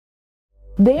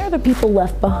They are the people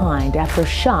left behind after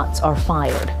shots are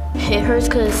fired. It hurts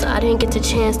because I didn't get the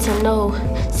chance to know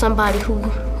somebody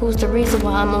who's the reason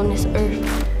why I'm on this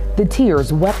earth. The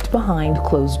tears wept behind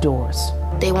closed doors.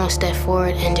 They won't step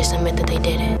forward and just admit that they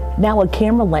did it. Now a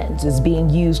camera lens is being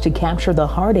used to capture the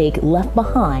heartache left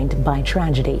behind by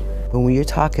tragedy. When you're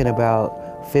talking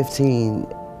about 15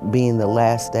 being the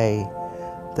last day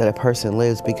that a person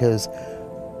lives because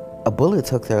a bullet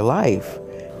took their life.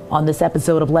 On this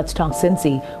episode of Let's Talk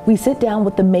Cincy, we sit down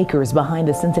with the makers behind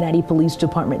the Cincinnati Police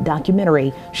Department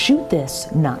documentary, Shoot This,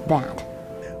 Not That.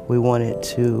 We wanted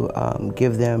to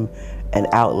give them an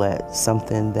outlet,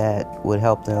 something that would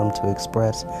help them to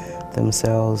express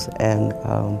themselves, and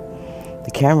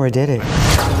the camera did it.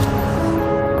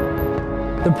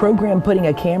 The program putting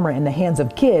a camera in the hands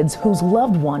of kids whose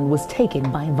loved one was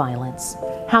taken by violence.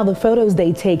 How the photos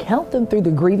they take help them through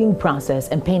the grieving process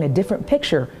and paint a different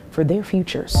picture for their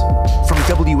futures. From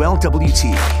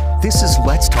WLWT, this is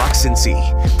Let's Talk Cincy,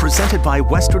 presented by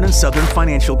Western and Southern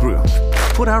Financial Group.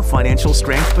 Put our financial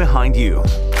strength behind you.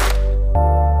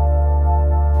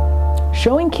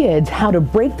 Showing kids how to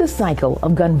break the cycle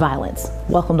of gun violence.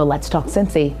 Welcome to Let's Talk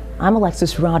Cincy. I'm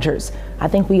Alexis Rogers. I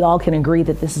think we all can agree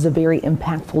that this is a very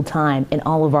impactful time in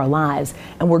all of our lives,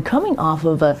 and we're coming off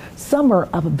of a summer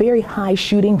of a very high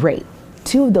shooting rate.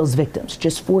 Two of those victims,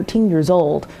 just 14 years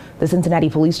old. The Cincinnati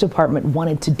Police Department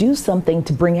wanted to do something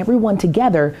to bring everyone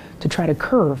together to try to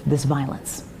curb this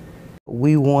violence.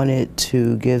 We wanted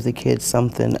to give the kids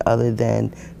something other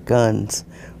than guns.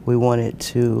 We wanted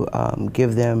to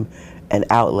give them an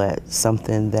outlet,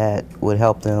 something that would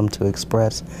help them to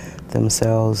express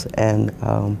themselves, and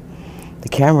the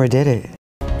camera did it.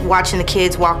 Watching the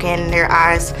kids walk in and their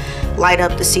eyes light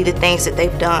up to see the things that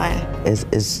they've done.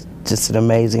 It's just an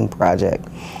amazing project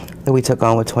that we took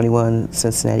on with 21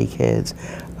 Cincinnati kids.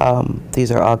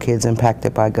 These are all kids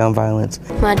impacted by gun violence.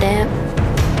 My dad.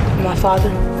 My father.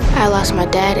 I lost my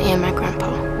dad and my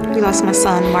grandpa. We lost my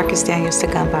son, Marcus Daniels, to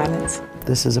gun violence.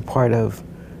 This is a part of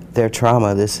their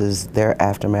trauma. This is their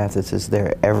aftermath. This is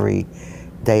their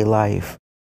everyday life.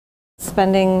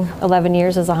 Spending 11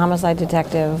 years as a homicide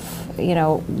detective, you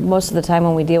know, most of the time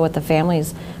when we deal with the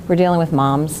families, we're dealing with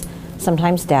moms,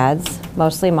 sometimes dads,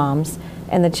 mostly moms,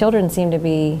 and the children seem to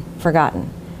be forgotten.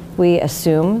 We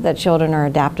assume that children are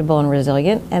adaptable and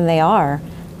resilient, and they are,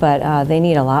 but they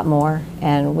need a lot more,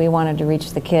 and we wanted to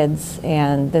reach the kids,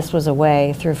 and this was a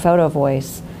way, through Photo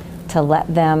Voice, to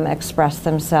let them express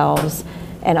themselves,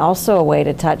 and also a way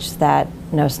to touch that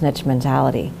no snitch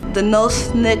mentality. The no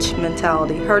snitch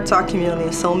mentality hurts our community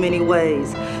in so many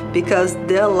ways because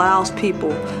it allows people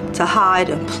to hide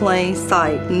in plain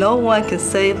sight. No one can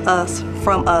save us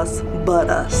from us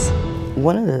but us.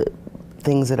 One of the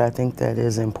things that I think that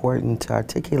is important to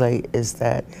articulate is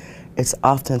that it's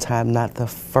oftentimes not the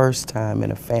first time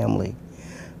in a family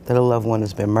that a loved one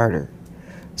has been murdered.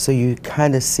 So you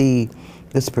kind of see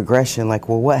this progression, like,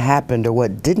 well, what happened or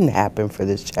what didn't happen for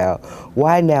this child?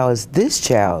 Why now is this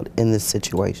child in this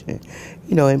situation?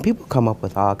 You know, and people come up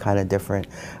with all kind of different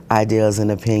ideas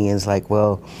and opinions, like,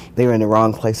 well, they were in the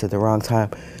wrong place at the wrong time.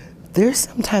 There's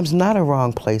sometimes not a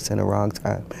wrong place and a wrong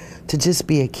time. To just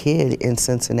be a kid in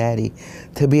Cincinnati,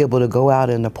 to be able to go out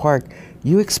in the park,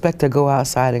 you expect to go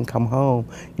outside and come home.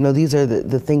 You know, these are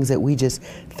the things that we just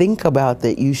think about,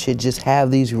 that you should just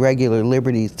have these regular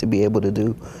liberties to be able to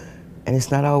do. And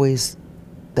it's not always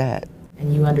that.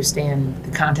 And you understand the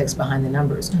context behind the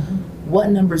numbers. Mm-hmm. What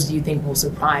numbers do you think will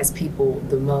surprise people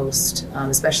the most,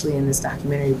 especially in this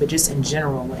documentary, but just in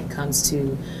general when it comes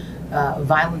to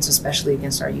violence, especially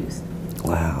against our youth?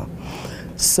 Wow.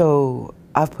 So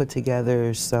I've put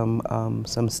together some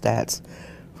stats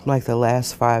from like the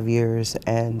last 5 years,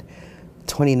 and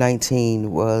 2019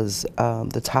 was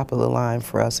the top of the line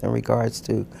for us in regards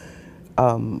to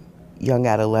young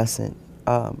adolescent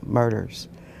murders.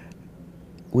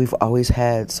 We've always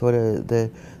had sort of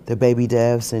the baby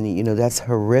deaths, and you know, that's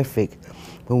horrific.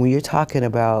 But when you're talking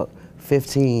about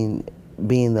 15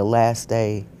 being the last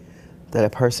day that a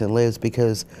person lives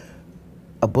because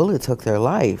a bullet took their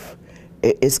life,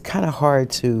 it's kind of hard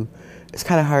to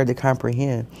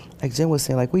comprehend. Like Jen was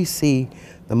saying, like, we see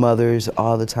the mothers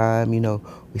all the time, you know,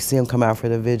 we see them come out for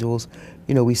the vigils,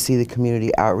 you know, we see the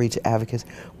community outreach advocates.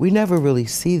 We never really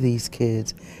see these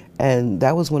kids. And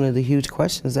that was one of the huge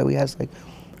questions that we asked, like,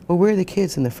 well, where are the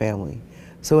kids in the family?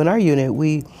 So in our unit,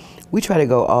 we try to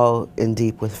go all in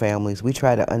deep with families. We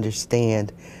try to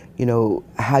understand, you know,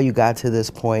 how you got to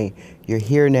this point. You're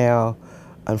here now,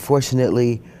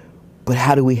 unfortunately, but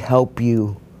how do we help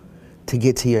you to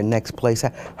get to your next place?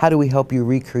 How do we help you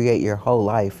recreate your whole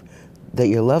life that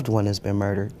your loved one has been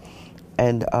murdered?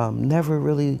 And never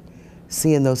really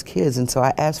seeing those kids. And so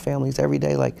I ask families every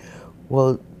day, like,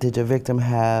 well, did your victim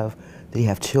did he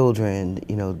have children?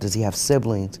 You know, does he have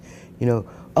siblings? You know,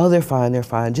 oh, they're fine, they're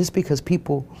fine. Just because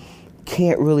people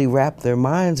can't really wrap their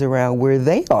minds around where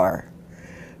they are.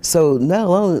 So not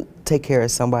alone take care of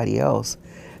somebody else.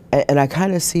 And I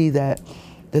kind of see that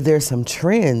there's some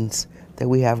trends that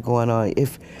we have going on.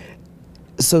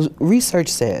 So research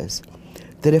says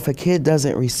that if a kid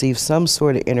doesn't receive some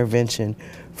sort of intervention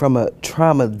from a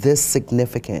trauma this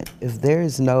significant, if there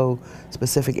is no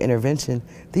specific intervention,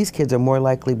 these kids are more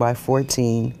likely by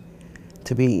 14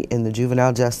 to be in the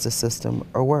juvenile justice system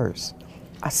or worse.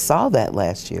 I saw that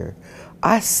last year.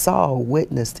 I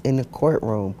witnessed in the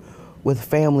courtroom with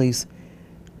families,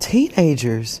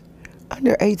 teenagers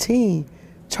under 18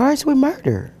 charged with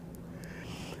murder.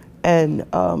 And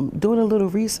doing a little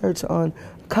research on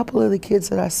a couple of the kids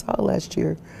that I saw last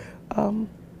year,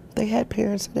 they had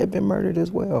parents that had been murdered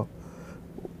as well.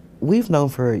 We've known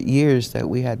for years that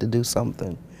we had to do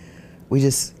something. We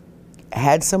just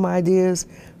had some ideas,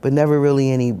 but never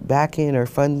really any backing or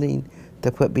funding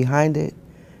to put behind it.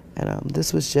 And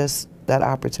this was just that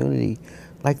opportunity,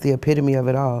 like the epitome of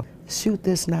it all. Shoot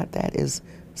This, Not That is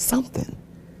something.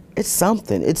 It's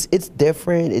something. It's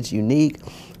different, it's unique.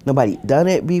 Nobody done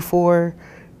it before.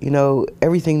 You know,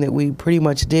 everything that we pretty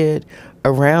much did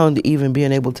around even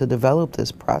being able to develop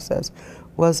this process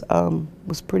was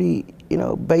pretty, you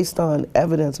know, based on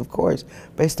evidence, of course,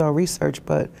 based on research,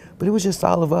 but it was just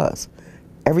all of us.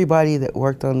 Everybody that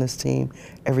worked on this team,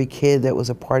 every kid that was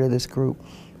a part of this group,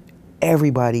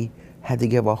 everybody had to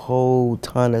give a whole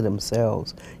ton of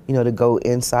themselves, you know, to go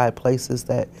inside places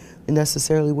that they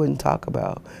necessarily wouldn't talk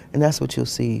about. And that's what you'll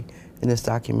see in this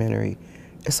documentary.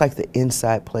 It's like the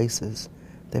inside places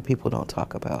that people don't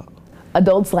talk about.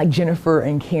 Adults like Jennifer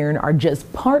and Karen are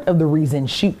just part of the reason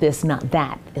Shoot This, Not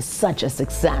That is such a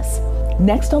success.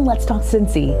 Next on Let's Talk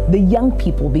Cincy, the young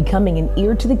people becoming an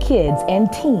ear to the kids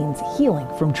and teens healing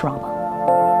from trauma.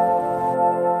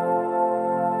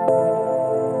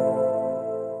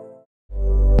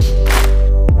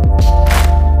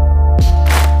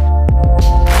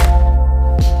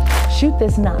 Shoot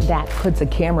This, Not That puts a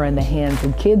camera in the hands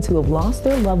of kids who have lost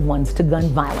their loved ones to gun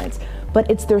violence. But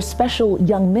it's their special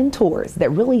young mentors that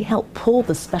really help pull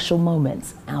the special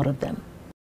moments out of them.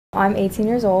 I'm 18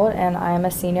 years old and I am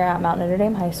a senior at Mount Notre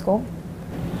Dame High School.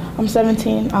 I'm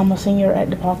 17. I'm a senior at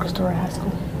DePaul Christopher High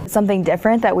School. Something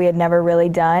different that we had never really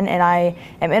done, and I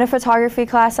am in a photography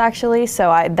class actually, so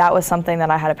that was something that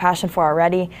I had a passion for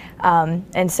already,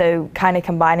 and so kind of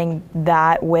combining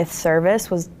that with service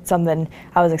was something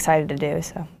I was excited to do.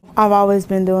 So I've always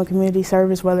been doing community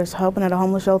service, whether it's helping at a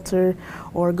homeless shelter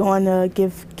or going to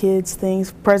give kids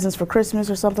presents for Christmas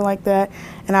or something like that,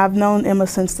 and I've known Emma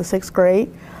since the 6th grade.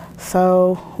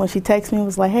 So when she texted me and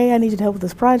was like, hey, I need you to help with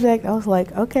this project, I was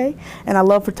like, okay. And I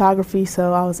love photography,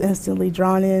 so I was instantly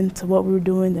drawn into what we were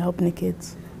doing to helping the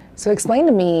kids. So explain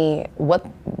to me what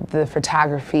the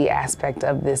photography aspect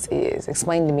of this is.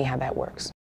 Explain to me how that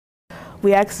works.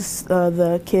 We asked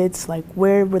the kids like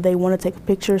where would they want to take a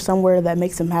picture, somewhere that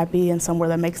makes them happy and somewhere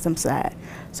that makes them sad.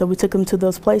 So we took them to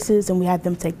those places and we had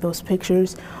them take those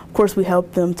pictures. Of course, we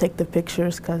helped them take the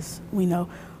pictures because we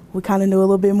kind of knew a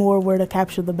little bit more where to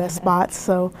capture the best spots.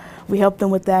 So we helped them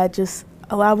with that, just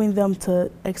allowing them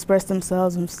to express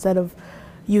themselves instead of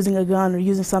using a gun or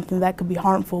using something that could be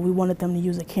harmful. We wanted them to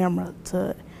use a camera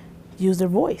to use their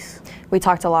voice. We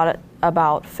talked a lot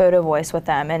about photo voice with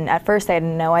them, and at first they had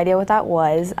no idea what that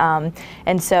was.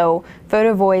 And so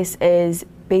photo voice is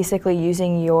basically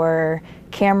using your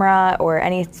camera or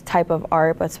any type of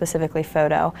art, but specifically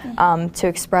photo, to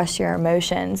express your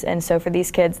emotions. And so for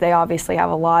these kids, they obviously have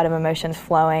a lot of emotions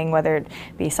flowing, whether it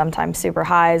be sometimes super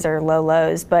highs or low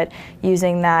lows, but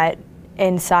using that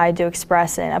inside to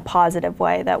express in a positive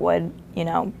way that would,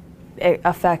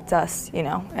 affect us, in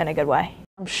a good way.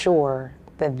 I'm sure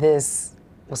that this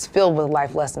was filled with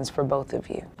life lessons for both of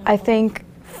you. I think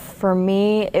for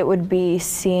me, it would be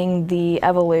seeing the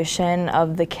evolution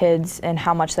of the kids and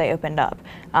how much they opened up.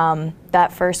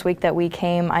 That first week that we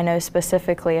came, I know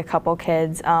specifically a couple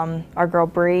kids, our girl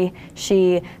Bree,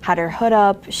 she had her hood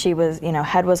up, she was,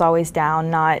 head was always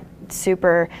down, not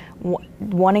super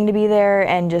wanting to be there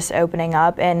and just opening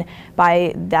up. And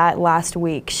by that last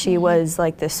week, she was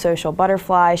like this social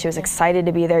butterfly. She was excited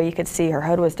to be there. You could see her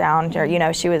hood was down,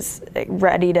 or, she was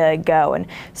ready to go. And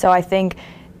so I think,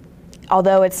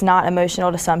 although it's not emotional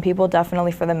to some people,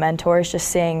 definitely for the mentors, just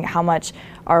seeing how much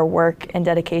our work and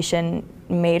dedication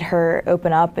made her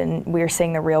open up, and we were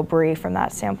seeing the real Bree from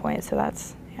that standpoint. So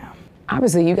that's, yeah.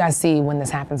 Obviously, you guys see when this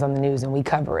happens on the news and we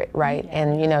cover it, right?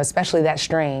 And, you know, especially that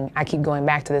string, I keep going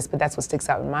back to this, but that's what sticks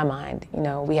out in my mind. You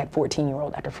know, we had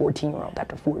 14-year-old after 14-year-old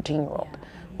after 14-year-old.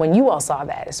 When you all saw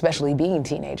that, especially being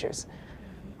teenagers,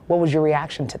 what was your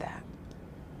reaction to that?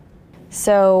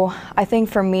 So I think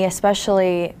for me,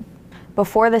 especially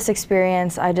before this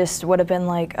experience, I just would have been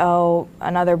like, oh,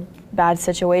 another bad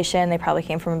situation. They probably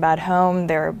came from a bad home.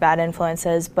 There were bad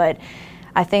influences. But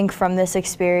I think from this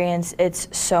experience, it's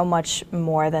so much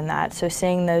more than that. So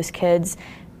seeing those kids,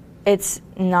 it's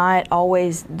not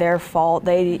always their fault.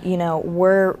 They, you know,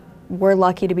 we're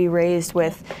lucky to be raised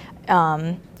with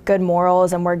good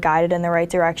morals, and we're guided in the right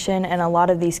direction. And a lot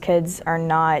of these kids are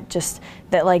not. Just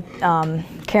that, like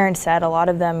Karen said, a lot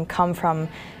of them come from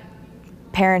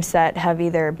parents that have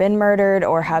either been murdered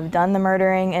or have done the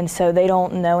murdering, and so they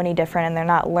don't know any different, and they're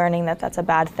not learning that that's a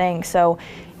bad thing. So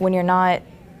when you're not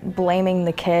blaming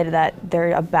the kid that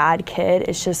they're a bad kid,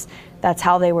 it's just that's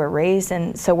how they were raised.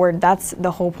 And so that's the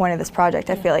whole point of this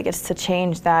project. I feel like it's to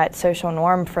change that social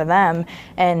norm for them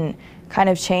and kind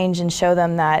of change and show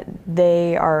them that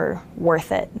they are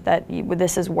worth it, that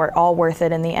this is all worth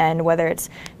it in the end, whether it's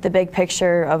the big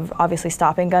picture of obviously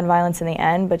stopping gun violence in the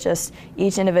end, but just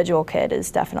each individual kid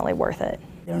is definitely worth it.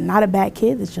 They're not a bad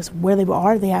kid, it's just where they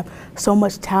are. They have so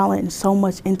much talent and so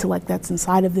much intellect that's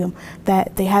inside of them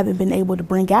that they haven't been able to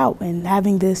bring out. And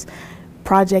having this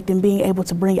project and being able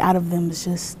to bring out of them is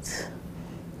just,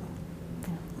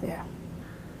 yeah.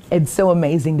 It's so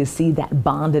amazing to see that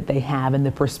bond that they have and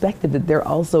the perspective that they're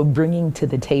also bringing to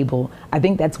the table. I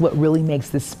think that's what really makes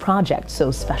this project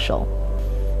so special.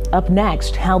 Up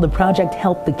next, how the project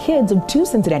helped the kids of 2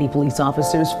 Cincinnati police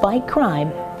officers fight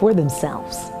crime for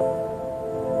themselves.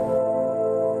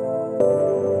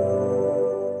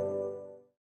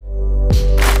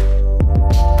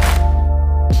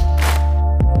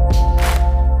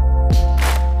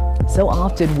 So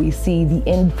often we see the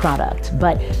end product,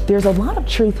 but there's a lot of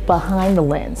truth behind the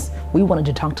lens. We wanted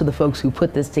to talk to the folks who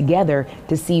put this together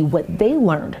to see what they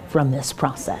learned from this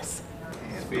process.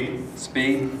 Speed.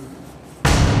 Speed.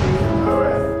 All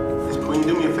right. Queen,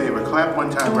 do me a favor. Clap one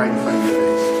time right in front of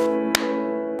your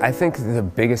face. I think the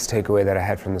biggest takeaway that I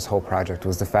had from this whole project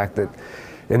was the fact that,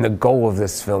 and the goal of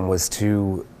this film was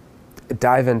to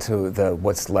dive into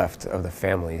what's left of the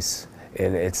families.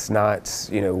 And it's not,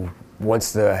 you know,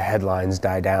 once the headlines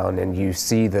die down and you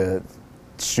see the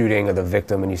shooting of the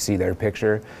victim and you see their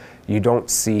picture, you don't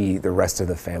see the rest of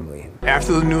the family.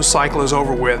 After the news cycle is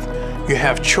over with, you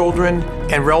have children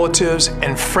and relatives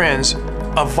and friends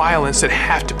of violence that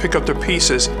have to pick up their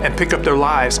pieces and pick up their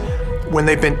lives when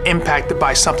they've been impacted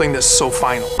by something that's so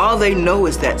final. All they know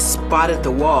is that spot at the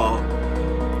wall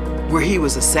where he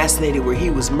was assassinated, where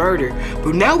he was murdered.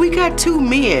 But now we got two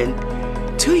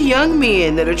young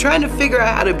men that are trying to figure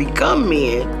out how to become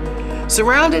men,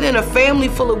 surrounded in a family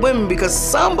full of women because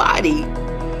somebody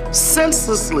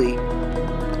senselessly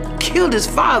killed his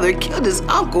father, killed his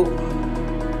uncle,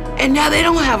 and now they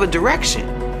don't have a direction.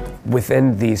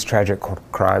 Within these tragic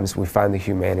crimes, we find the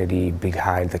humanity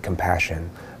behind the compassion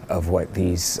of what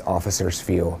these officers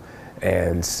feel,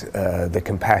 and the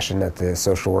compassion that the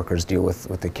social workers deal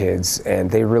with the kids.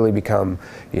 And they really become,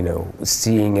 you know,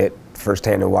 seeing it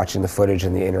firsthand and watching the footage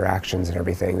and the interactions and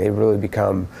everything, they really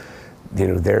become, you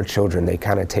know, their children. They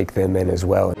kind of take them in as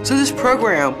well. So this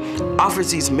program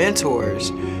offers these mentors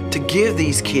to give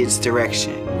these kids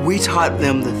direction. We taught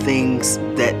them the things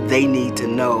that they need to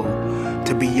know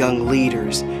to be young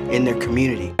leaders in their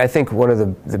community. I think one of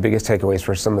the biggest takeaways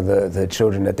for some of the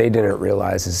children that they didn't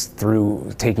realize is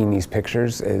through taking these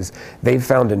pictures is they've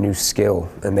found a new skill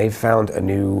and they've found a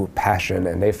new passion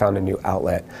and they found a new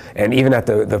outlet. And even at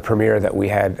the premiere that we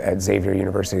had at Xavier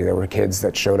University, there were kids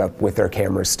that showed up with their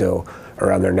cameras still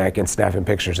around their neck and snapping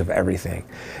pictures of everything.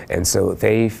 And so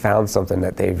they found something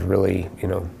that they've really, you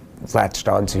know, latched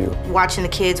onto. Watching the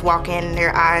kids walk in and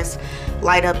their eyes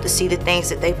light up to see the things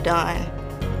that they've done,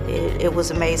 it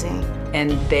was amazing.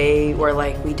 And they were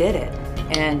like, we did it.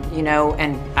 And, you know,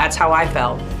 and that's how I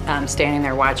felt standing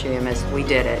there watching them, is we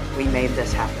did it, we made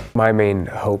this happen. My main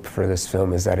hope for this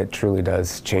film is that it truly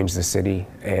does change the city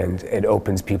and it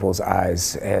opens people's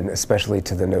eyes, and especially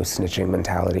to the no snitching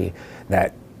mentality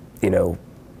that, you know,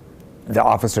 the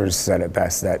officers said it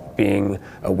best, that being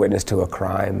a witness to a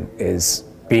crime is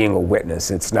being a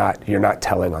witness. It's not, you're not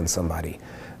telling on somebody.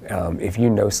 If you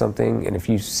know something and if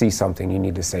you see something, you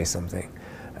need to say something.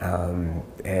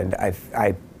 And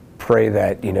I pray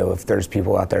that, you know, if there's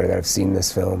people out there that have seen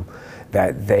this film,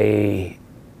 that they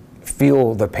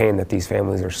feel the pain that these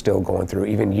families are still going through,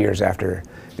 even years after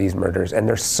these murders. And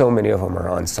there's so many of them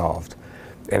are unsolved.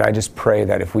 And I just pray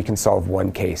that if we can solve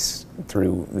one case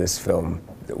through this film,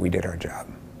 that we did our job.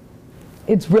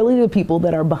 It's really the people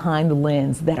that are behind the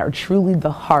lens that are truly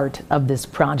the heart of this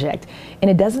project.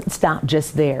 And it doesn't stop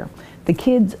just there. The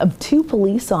kids of 2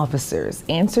 police officers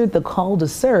answered the call to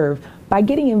serve by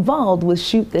getting involved with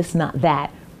Shoot This Not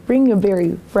That, bringing a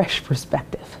very fresh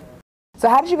perspective. So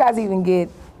how did you guys even get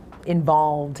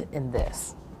involved in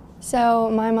this? So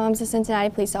my mom's a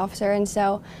Cincinnati police officer, and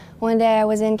so one day I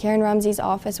was in Karen Rumsey's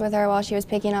office with her while she was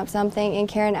picking up something, and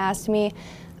Karen asked me,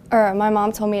 or my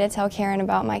mom told me to tell Karen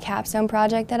about my capstone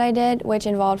project that I did, which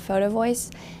involved photo voice.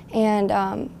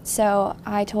 And so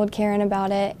I told Karen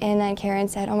about it, and then Karen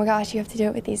said, oh my gosh, you have to do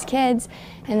it with these kids.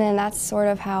 And then that's sort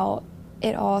of how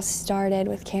it all started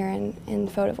with Karen and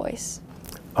photo voice.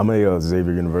 I'm a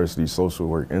Xavier University social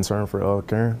work intern for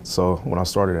Karen. So when I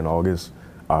started in August,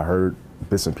 I heard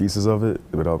bits and pieces of it,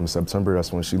 but in September,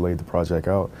 that's when she laid the project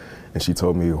out, and she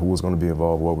told me who was going to be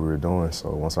involved, what we were doing. So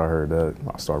once I heard that,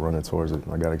 I started running towards it,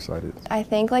 and I got excited. I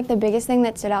think like the biggest thing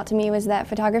that stood out to me was that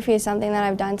photography is something that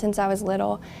I've done since I was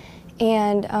little,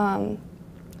 and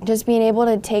just being able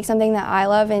to take something that I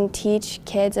love and teach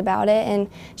kids about it and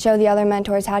show the other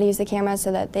mentors how to use the camera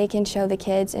so that they can show the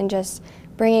kids, and just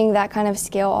bringing that kind of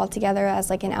skill all together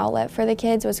as like an outlet for the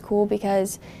kids was cool,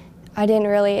 because I didn't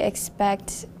really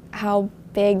expect how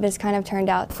big this kind of turned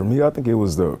out. For me, I think it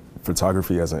was the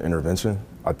photography as an intervention.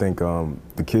 I think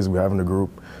the kids we have in the group,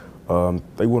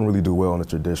 they wouldn't really do well in the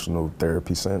traditional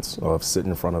therapy sense of sitting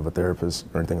in front of a therapist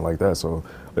or anything like that. So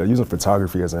using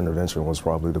photography as an intervention was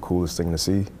probably the coolest thing to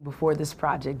see. Before this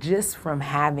project, just from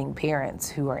having parents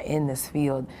who are in this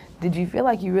field, did you feel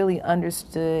like you really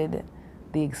understood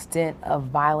the extent of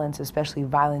violence, especially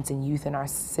violence in youth in our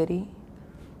city?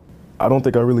 I don't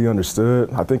think I really understood.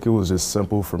 I think it was just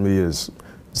simple for me as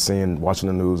watching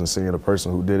the news and seeing a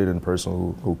person who did it and a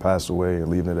person who passed away and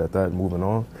leaving it at that and moving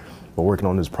on. But working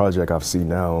on this project, I've seen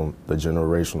now the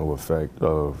generational effect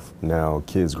of now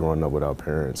kids growing up without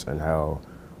parents and how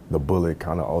the bullet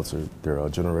kind of altered their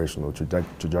generational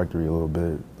trajectory a little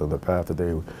bit. The path that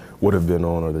they would have been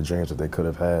on or the dreams that they could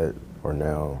have had are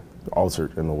now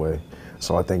altered in a way.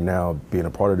 So I think now being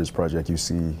a part of this project, you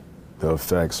see the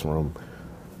effects from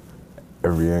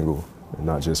every angle, and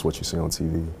not just what you see on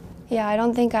TV. Yeah, I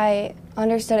don't think I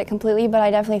understood it completely, but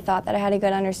I definitely thought that I had a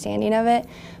good understanding of it.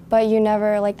 But you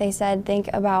never, like they said,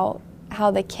 think about how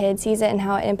the kid sees it and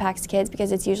how it impacts kids,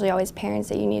 because it's usually always parents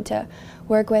that you need to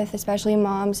work with, especially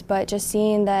moms. But just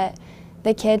seeing that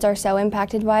the kids are so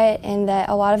impacted by it, and that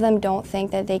a lot of them don't think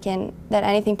that that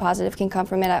anything positive can come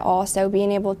from it at all. So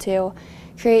being able to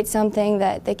create something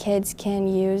that the kids can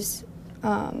use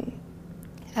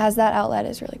as that outlet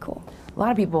is really cool. A lot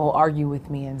of people argue with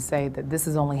me and say that this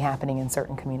is only happening in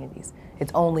certain communities.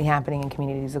 It's only happening in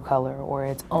communities of color, or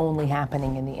it's only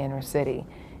happening in the inner city.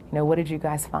 You know, what did you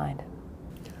guys find?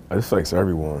 It affects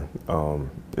everyone.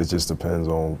 It just depends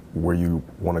on where you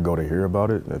want to go to hear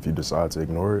about it, if you decide to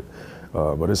ignore it.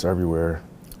 But it's everywhere.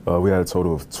 We had a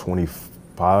total of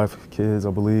 25 kids,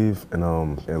 I believe, and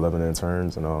 11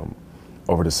 interns. And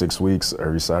over the 6 weeks,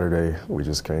 every Saturday, we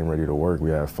just came ready to work.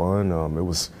 We had fun. It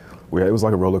was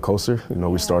like a roller coaster. You know,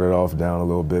 we started off down a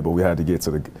little bit, but we had to get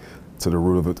to the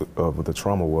root of what the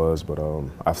trauma was. But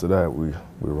after that, we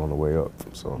were on the way up.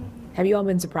 So. Have you all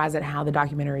been surprised at how the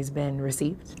documentary's been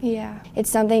received? Yeah, it's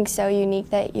something so unique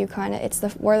that you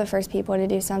we're the first people to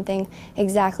do something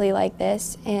exactly like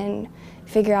this and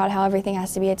figure out how everything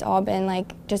has to be. It's all been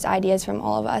like just ideas from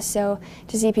all of us. So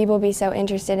to see people be so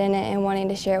interested in it and wanting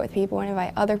to share it with people and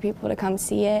invite other people to come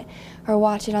see it or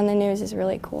watch it on the news is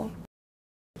really cool.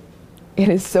 It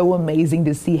is so amazing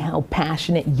to see how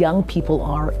passionate young people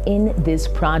are in this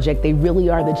project. They really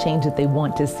are the change that they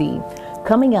want to see.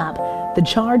 Coming up, the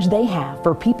charge they have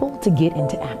for people to get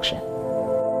into action.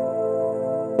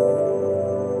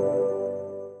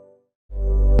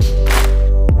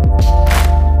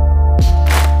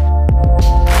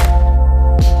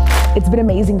 It's been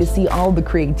amazing to see all the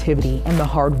creativity and the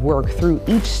hard work through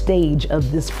each stage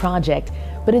of this project,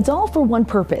 but it's all for one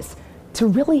purpose: to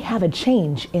really have a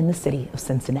change in the city of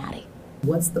Cincinnati.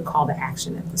 What's the call to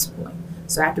action at this point?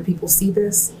 So after people see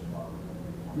this,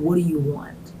 what do you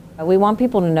want? We want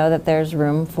people to know that there's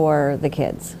room for the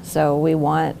kids. So we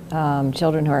want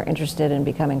children who are interested in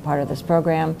becoming part of this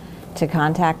program to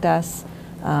contact us.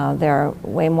 There are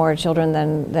way more children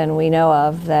than we know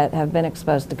of that have been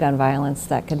exposed to gun violence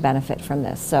that could benefit from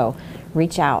this. So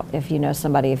reach out if you know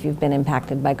somebody, if you've been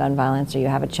impacted by gun violence or you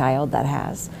have a child that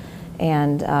has.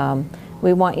 And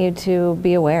we want you to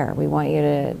be aware. We want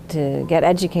you to get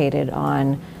educated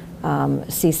on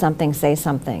see something, say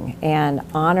something, and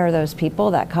honor those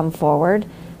people that come forward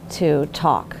to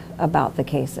talk about the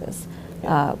cases.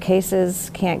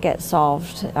 Cases can't get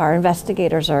solved. Our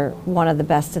investigators are one of the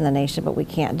best in the nation, but we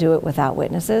can't do it without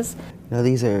witnesses. You know,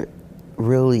 these are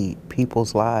really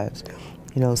people's lives.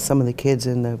 You know, some of the kids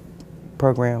in the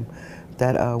program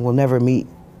that will never meet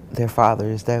their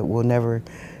fathers, that will never,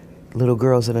 little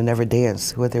girls that'll never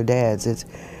dance with their dads.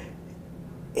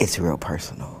 It's real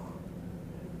personal.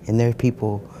 And there are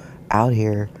people out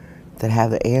here that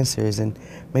have the answers, and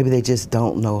maybe they just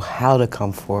don't know how to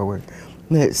come forward.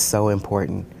 It's so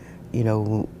important. You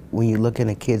know, when you look in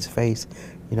a kid's face,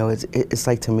 you know, it's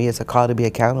like, to me, it's a call to be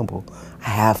accountable. I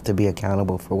have to be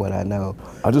accountable for what I know.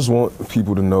 I just want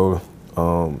people to know,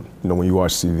 you know, when you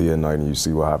watch TV at night and you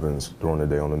see what happens during the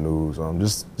day on the news,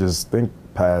 just think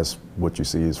past what you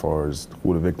see as far as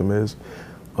who the victim is.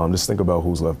 Just think about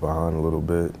who's left behind a little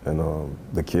bit, and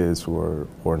the kids who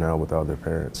are now without their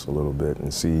parents a little bit,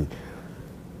 and see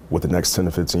what the next 10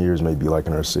 to 15 years may be like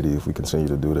in our city if we continue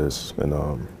to do this,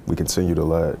 and we continue to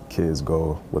let kids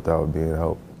go without being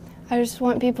helped. I just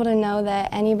want people to know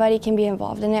that anybody can be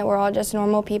involved in it. We're all just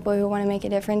normal people who want to make a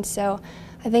difference. So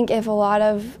I think if a lot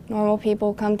of normal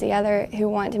people come together who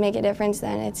want to make a difference,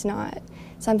 then it's not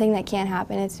something that can't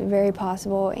happen. It's very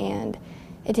possible, and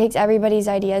it takes everybody's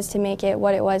ideas to make it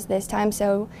what it was this time.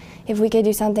 So if we could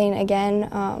do something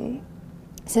again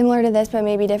similar to this, but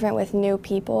maybe different with new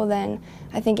people, then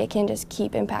I think it can just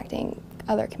keep impacting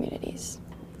other communities.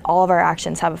 All of our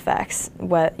actions have effects,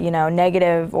 you know,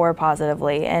 negative or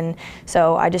positively, and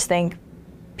so I just think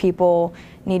people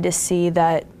need to see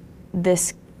that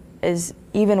this is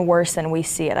even worse than we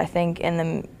see it. I think in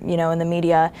the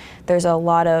media, there's a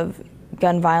lot of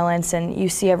gun violence, and you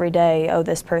see every day, oh,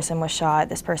 this person was shot,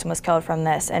 this person was killed from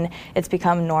this, and it's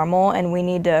become normal, and we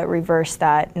need to reverse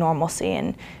that normalcy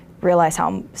and realize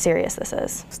how serious this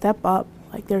is. Step up.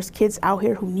 Like, there's kids out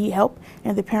here who need help,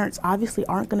 and the parents obviously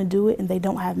aren't going to do it, and they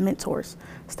don't have mentors.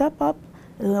 Step up,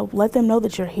 let them know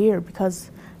that you're here,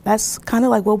 because that's kind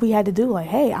of like what we had to do. Like,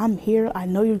 hey, I'm here. I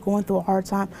know you're going through a hard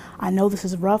time. I know this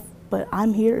is rough, but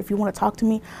I'm here. If you want to talk to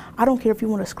me, I don't care if you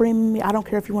want to scream at me. I don't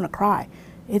care if you want to cry.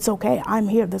 It's okay. I'm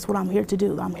here. That's what I'm here to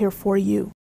do. I'm here for you.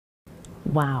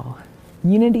 Wow.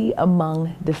 Unity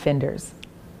among defenders.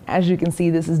 As you can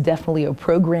see, this is definitely a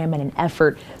program and an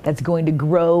effort that's going to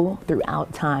grow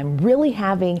throughout time. Really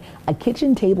having a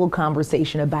kitchen table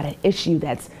conversation about an issue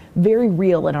that's very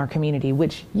real in our community,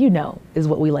 which you know is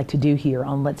what we like to do here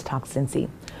on Let's Talk Cincy.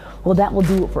 Well, that will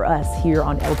do it for us here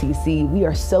on LTC. We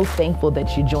are so thankful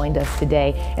that you joined us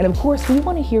today. And of course, we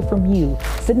want to hear from you.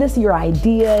 Send us your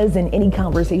ideas and any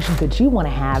conversations that you want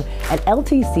to have at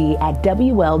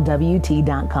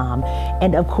ltc@WLWT.com.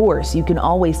 And of course, you can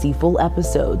always see full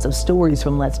episodes of stories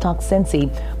from Let's Talk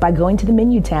Cincy by going to the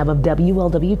menu tab of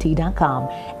WLWT.com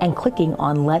and clicking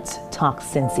on Let's Talk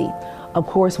Cincy. Of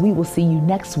course, we will see you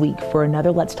next week for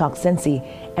another Let's Talk Cincy.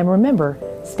 And remember,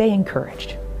 stay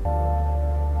encouraged.